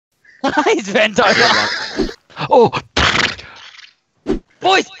He's bent over. Oh!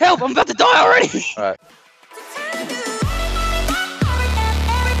 Boys, help! I'm about to die already! Alright.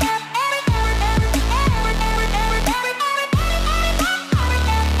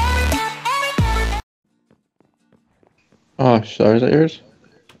 Oh, sorry, is that yours?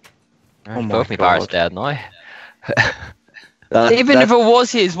 Oh both my parents dead now. Even if it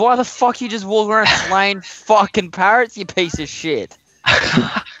was his, why the fuck you just walk around slaying fucking parrots, you piece of shit?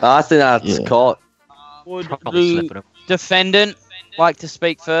 I think that's caught. Would the defendant like to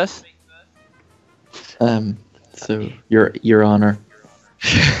speak first? So your honor.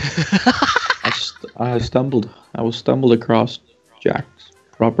 I stumbled across Jack's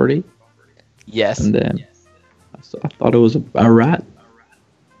property. Yes. And then I thought it was a rat.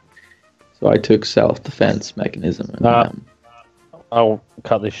 So I took self-defense mechanism. And, I'll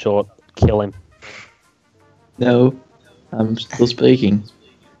cut this short. Kill him. no, I'm still speaking.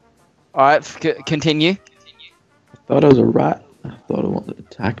 Alright, continue. I thought it was a rat. I thought it wanted to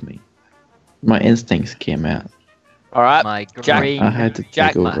attack me. My instincts came out. Alright, My Jack. green. I had to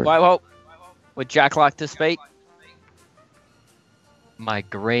Jack, take over. wait. Would Jack like to speak? My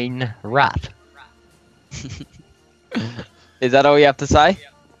green rat. Is that all you have to say?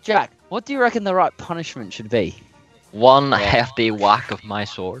 Jack, what do you reckon the right punishment should be? One hefty whack of my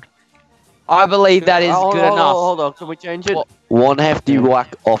sword. I believe that is good enough. Hold on, can we change it? What? One hefty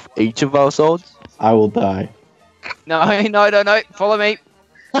whack off each of our swords? I will die. No, follow me.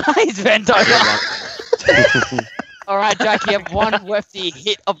 He's bent over. Alright, Jack, you have one hefty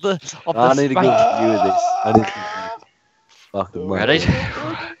hit of the I need to go spike. view this. I need to fucking Ready?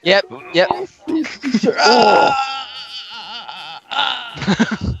 Yep.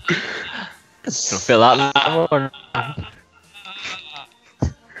 Gonna feel that.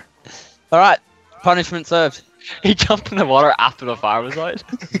 Alright, punishment served. He jumped in the water after the fire was out.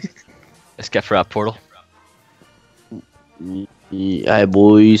 Let's get for that portal. Hey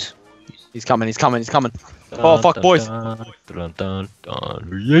boys. He's coming. Oh, fuck, boys.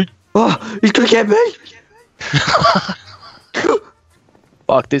 Oh, he's gonna get me!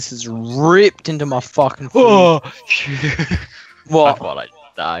 Fuck, this is ripped into my fucking food. Oh, shit. I What? thought I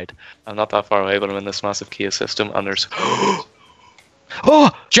died. I'm not that far away, but I'm in this massive Kia system, and there's. Oh,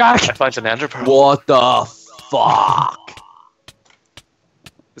 Jack! I found an ender pearl. What the fuck?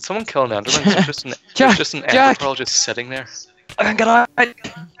 Did someone kill an enderman? There's just an, Jack, there's just an ender Jack. pearl just sitting there. I can get out.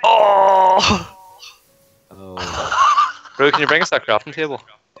 Oh! Oh. Bro, can you bring us that crafting table?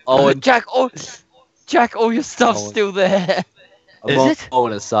 Jack, all your stuff's Owen. still there. I'm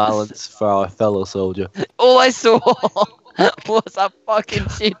on a silence for our fellow soldier. All I saw was a fucking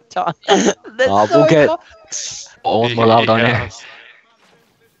shit ton. We'll get... Owen, we're allowed down here.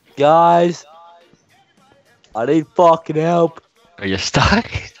 Guys! I need fucking help. Are you stuck?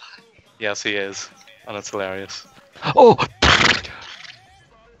 Yes, he is. And it's hilarious. Oh!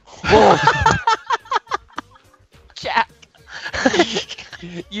 Jack,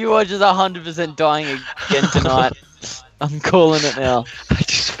 you are just 100% dying again tonight. I'm calling it now. I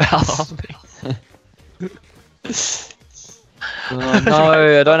just fell on me. Oh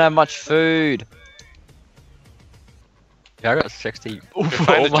no, I don't have much food. Yeah, I got 60. You're fine,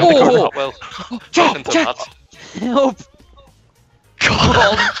 my it's God. not well. Jump into Jack. that. Help!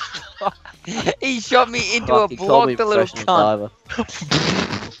 God. He shot me into Fuck, a he called block, me the little professional cunt.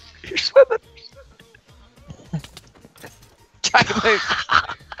 diver. You're swimming. Jack, move.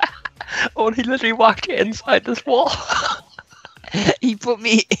 Oh, and he literally whacked you inside this wall. He put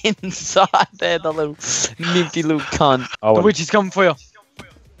me inside there, the little nifty little cunt. Oh, The witch is coming for you.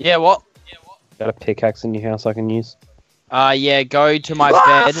 Yeah, what? got a pickaxe in your house I can use? Yeah, go to my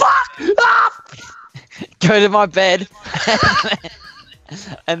bed. Go to my bed.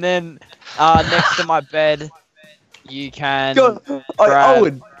 And then, next to my bed, you can grab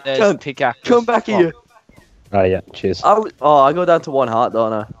Owen, the pickaxe. come back here. Oh yeah, cheers. I go down to one heart,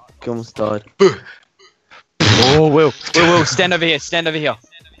 don't I? Come start. Oh, Will, stand over here.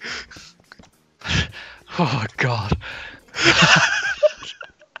 Oh, God.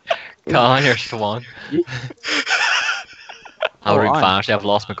 Come on, you're swan. I'll read fast. I've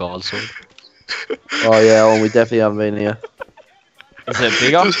lost my god sword. Oh yeah, well, we definitely haven't been here. Is it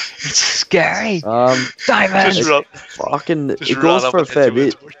bigger? It's scary. Diamond! Just run, Fucking, just it run goes up for a and hit fair you with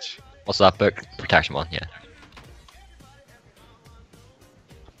a bit. torch. What's that book? Protection one, yeah.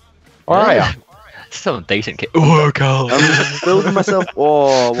 Alright. Still decent kid. Oh, God. I'm building myself.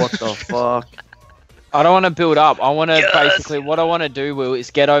 Oh, what the fuck? I don't want to build up. I want to basically, what I want to do, Will, is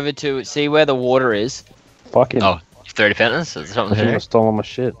get over to see where the water is. Fucking. Oh, 30 fitness? Is there I something shouldn't here? have stolen my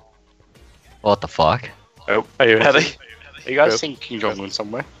shit. What the fuck? Oh, are you ready? Are you guys Yep. seeing King Jong-un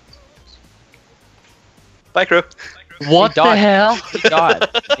somewhere? Bye, crew. What the died. hell? He died.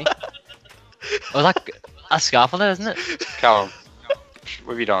 Oh, that a scaffold, isn't it? Callum,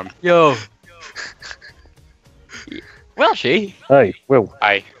 what have you done? Yo. Well, she. Hey, Will,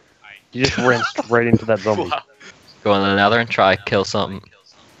 Aye. you just ran straight into that zombie. Wow. Go on the nether and try to kill something.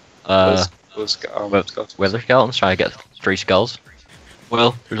 Well, wither skeletons, try to get 3 skulls.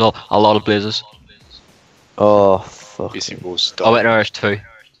 Well, there's a lot of blazes. Oh, fuck. Busy balls. Oh wait, no, there's 2.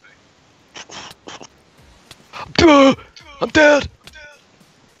 I'm dead!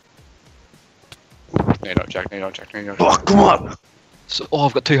 No, you're not, Jack. No, you're not, Jack. No, you're not. Oh, come on! So, oh,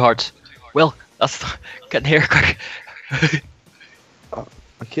 I've got 2 hearts. Well, that's getting here quick.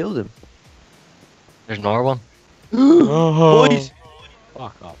 I killed him. There's another one. Boys!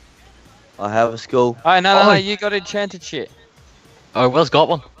 Fuck off. I have a skull. Alright, no, Oh. you got enchanted shit. Oh, Will's got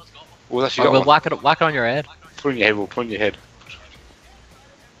one. Well, that's you Oh, got Will, one. whack it on your head. Put it in your head, Will. Put it in your head.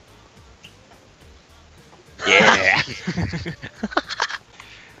 Yeah.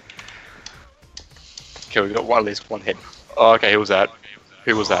 Okay, we got at least one head. Oh, okay, who was that?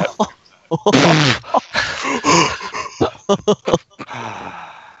 Who was that?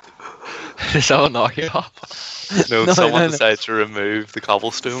 Did someone knock you off? No, No, someone no, no. decided to remove the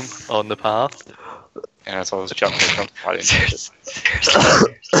cobblestone on the path. And so I was jumping right into it.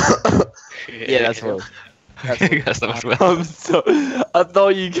 Yeah, that's what. That's not Will. I'm so. I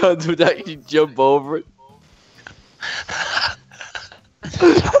thought you guys would actually jump over it.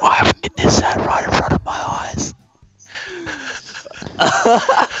 Why would this that right in front of my eyes?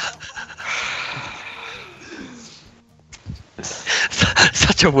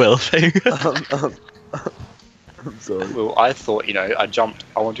 Such a Will thing. I'm sorry. Well, I thought, you know, I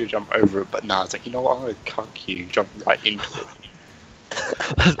wanted to jump over it, but nah, it's like, you know what, I'm gonna cuck you, jump right into it.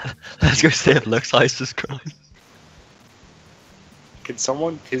 Let's go see if Luke's ice is growing. Can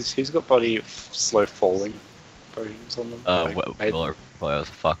someone, who's got bloody slow falling potions on them? Like, made- Muller was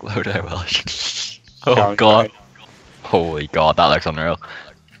a fuckload, I will. Go Oh on, god. go Holy god, that looks unreal.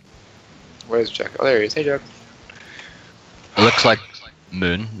 Where's Jack? Oh, there he is. Hey, Jack. It looks like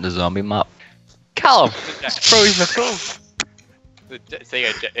Moon, the zombie map. Callum! It's frozen the pool! There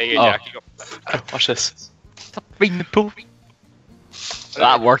you go, Oh. Jack. You got... Watch this. Stop freezing the pool!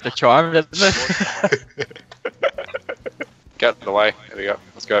 That worked a charm, didn't it? Get out of the way. There we go.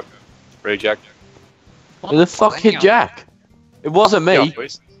 Let's go. Ready, Jack? Who the fuck hit Jack? It wasn't Get me. on,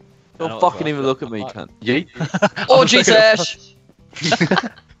 boys. I know Don't it's fucking well. even look at me, cunt. Yeet. Oh, Jesus!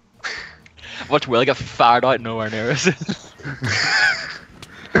 Watch Will get fired out nowhere near us.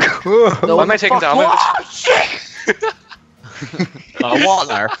 No, Why am I taking fuck, damage? Oh, what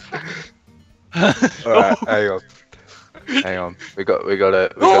there? Alright, hang on. Hang on. We got a bit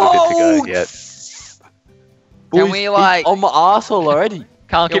to go yet. Can Boys, we, he's like- on my arsehole already?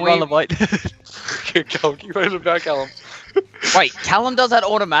 Can't Can keep we- on the white. Keep running back, Callum. Wait, Callum does that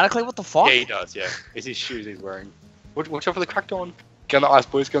automatically? What the fuck? Yeah, he does, yeah. It's his shoes he's wearing. Watch out for the cracked on. Get on the ice,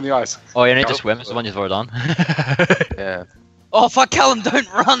 boys, get on the ice. Oh, you need to swim, it's the one you've already done. Yeah. Oh, fuck, Callum, don't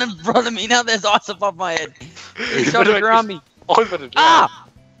run in front of me now. There's ice above my head. He's trying to drown me. I'm gonna do Ah!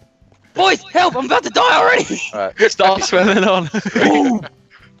 Boys, help! I'm about to die already! Alright. Stop swimming on.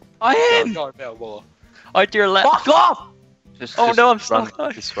 I am! Go, Muller. Out to your left. Fuck off! Oh no, I'm stuck.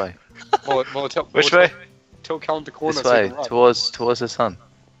 This way. Muller, tell Which way? Tell Callum to corner This so he way. can run. Towards the sun.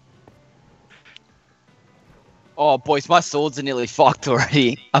 Oh, boys, my swords are nearly fucked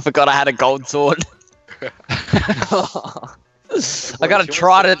already. I forgot I had a gold sword. I gotta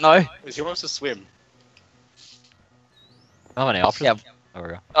try it though. He wants to swim. How many options? Yeah. There we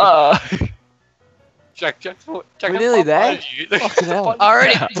go. Jack, We're nearly there. Fucking hell.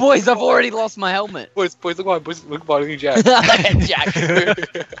 Already, boys, I've already lost my helmet. Boys, look behind, look behind Jack. Jack.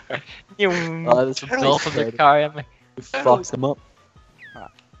 Oh, that's a Dolphins are beast. carrying me. We fucked them up.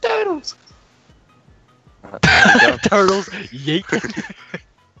 Turtles. Turtles. Yeet.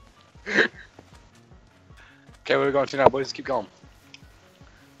 Okay, where are we going to now, boys? Keep going.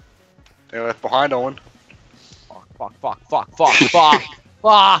 They're left behind, Owen. Fuck, fuck, fuck, fuck, fuck,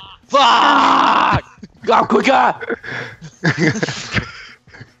 fuck, fuck! Go quicker!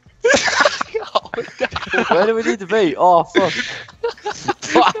 Where do we need to be? Oh, fuck.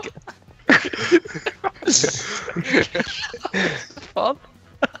 Fuck!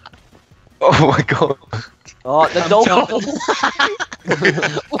 Oh my god. Oh, the dolphin.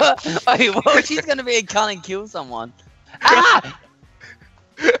 Wait, well, she's gonna be a cunt and kill someone. Ah!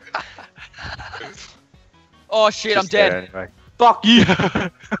 Oh shit, I'm Just there dead. Anyway. Fuck you.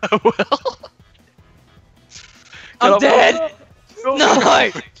 I'm dead!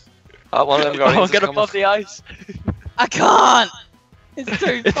 No! One of them got Oh, get above the ice. I can't! It's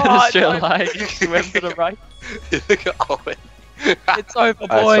too It's far. a straight line. You swim to the right. Look at Owen. It's over,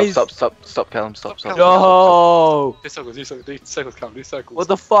 Alright, boys. stop, Callum, stop. No! Do circles, do circles, Callum, do circles. What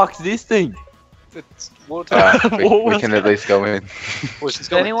the fuck's this thing? It's water. We can at least go in.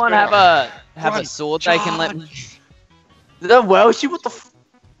 Does anyone have a sword they can let me? Is that Welshie? What the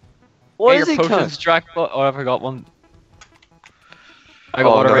What Get is your it, potions, cunt? Jack. Oh, I forgot one. I Oh,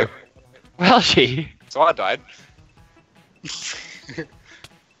 got water. no. Right. Well, she. So I died.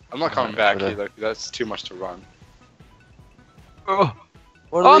 I'm not coming back whatever. here though, 'cause that's too much to run. What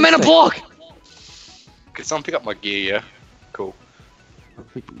Oh, are I'm in these a things? block. Could someone pick up my gear, yeah? Cool. I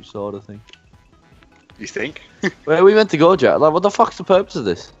think you saw the thing. You think? Where are we meant to go, Jack? Like, what the fuck's the purpose of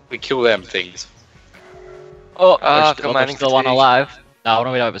this? We kill them things. Oh, Ah, there's commanding still one fatigue. alive. No, I want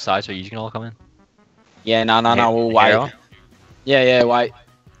to wait outside so you can all come in. Yeah, no, we'll Here wait. on. Yeah, wait.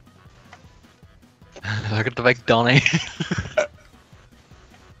 Look at the big Donny.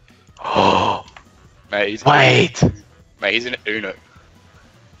 Mate, he's Wait! Mate, he's an Uno.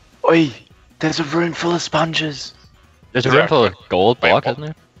 Oi! There's a room full of sponges. There's a Yeah. room full of gold Wait, block, what?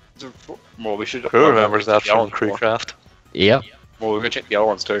 isn't there? More, we should. Who remembers that the other from ones. Crewcraft? Yep. More, we're gonna check the other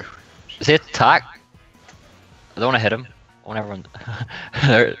ones too. Is he attack? I don't want to hit him. I want everyone.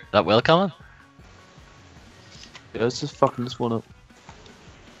 That will coming. Yeah, let's just fucking this one up.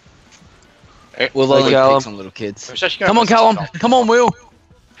 We'll Like, only Callum. pick some little kids. It's actually Come gonna on, piss us Callum. off. Come on, Will.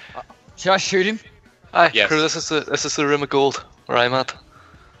 Should I shoot him? Hi, Yes. crew, this is the room of gold where I'm at.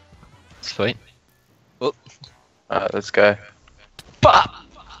 Sweet. Alright, let's go. Bop!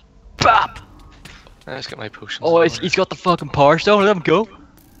 Bop! I just get my potions. Oh, he's got the fucking power stone. Let him go.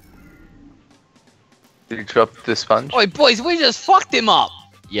 Did you drop the sponge? Oi, boys, we just fucked him up.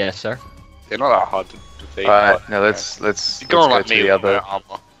 Yes, sir. They're not that hard to defeat. Alright, but, now let's You go on go like to me the with my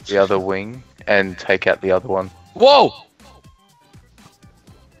other armor. wing and take out the other one. Whoa.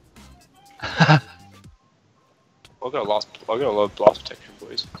 I've got a lot of blast protection,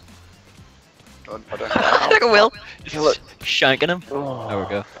 boys. I don't Look at Will. Kill it. Shanking him. Oh, There we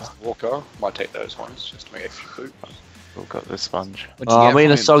go. Walker might take those ones just to make extra food. we've got the sponge. What'd you Oh, get I mean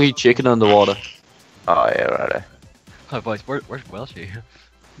from a him? soggy chicken underwater. Oh yeah, righto. Oh, boys, where's Welshie?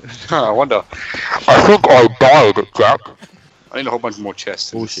 I wonder. I think I died, Jack. I need a whole bunch more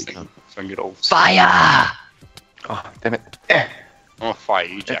chests in this Bullshit, thing, cunt. so I can get all. Fire! Oh, damn it. I'm gonna fire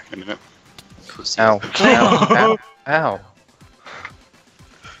you, Jack, in a minute. Pussy. Ow. Ow. Ow. Ow.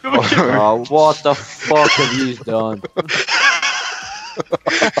 Oh, what the fuck have you done?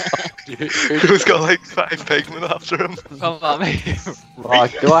 Who's got like 5 pigmen after him? Come at me.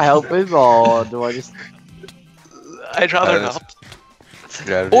 Like, do I help him or do I just... I'd rather Uh, not.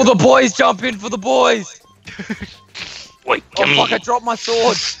 All the boys jump in for the boys. Wait, Oh fuck! I dropped my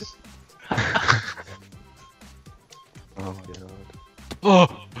sword. Oh my god. Oh.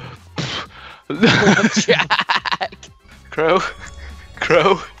 Jack. Crow.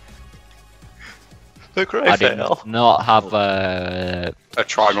 Crow. Look where I I did fell. not have a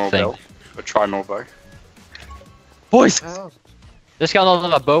trimal thing. bow. A trimal bow. Boys. This guy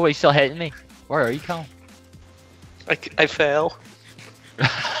doesn't have a bow, but he's still hitting me. Where are you, Cal? I fell.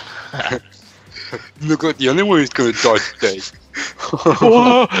 Look like the only one who's gonna die today.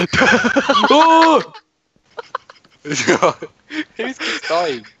 Who's just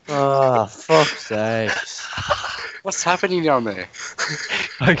dying? Ah, fuck's sake. What's happening down there?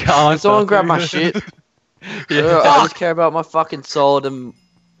 I can't. Someone grab my shit. Yeah. I just care about my fucking sword and...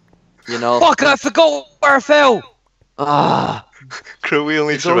 You know... Fuck! I forgot where I fell. Ah. Crow, we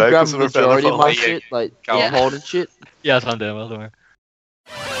only Someone survived grab because the of our majority of my fellow. shit, like, Yeah. holding shit. Yes, I'm doing well, don't worry.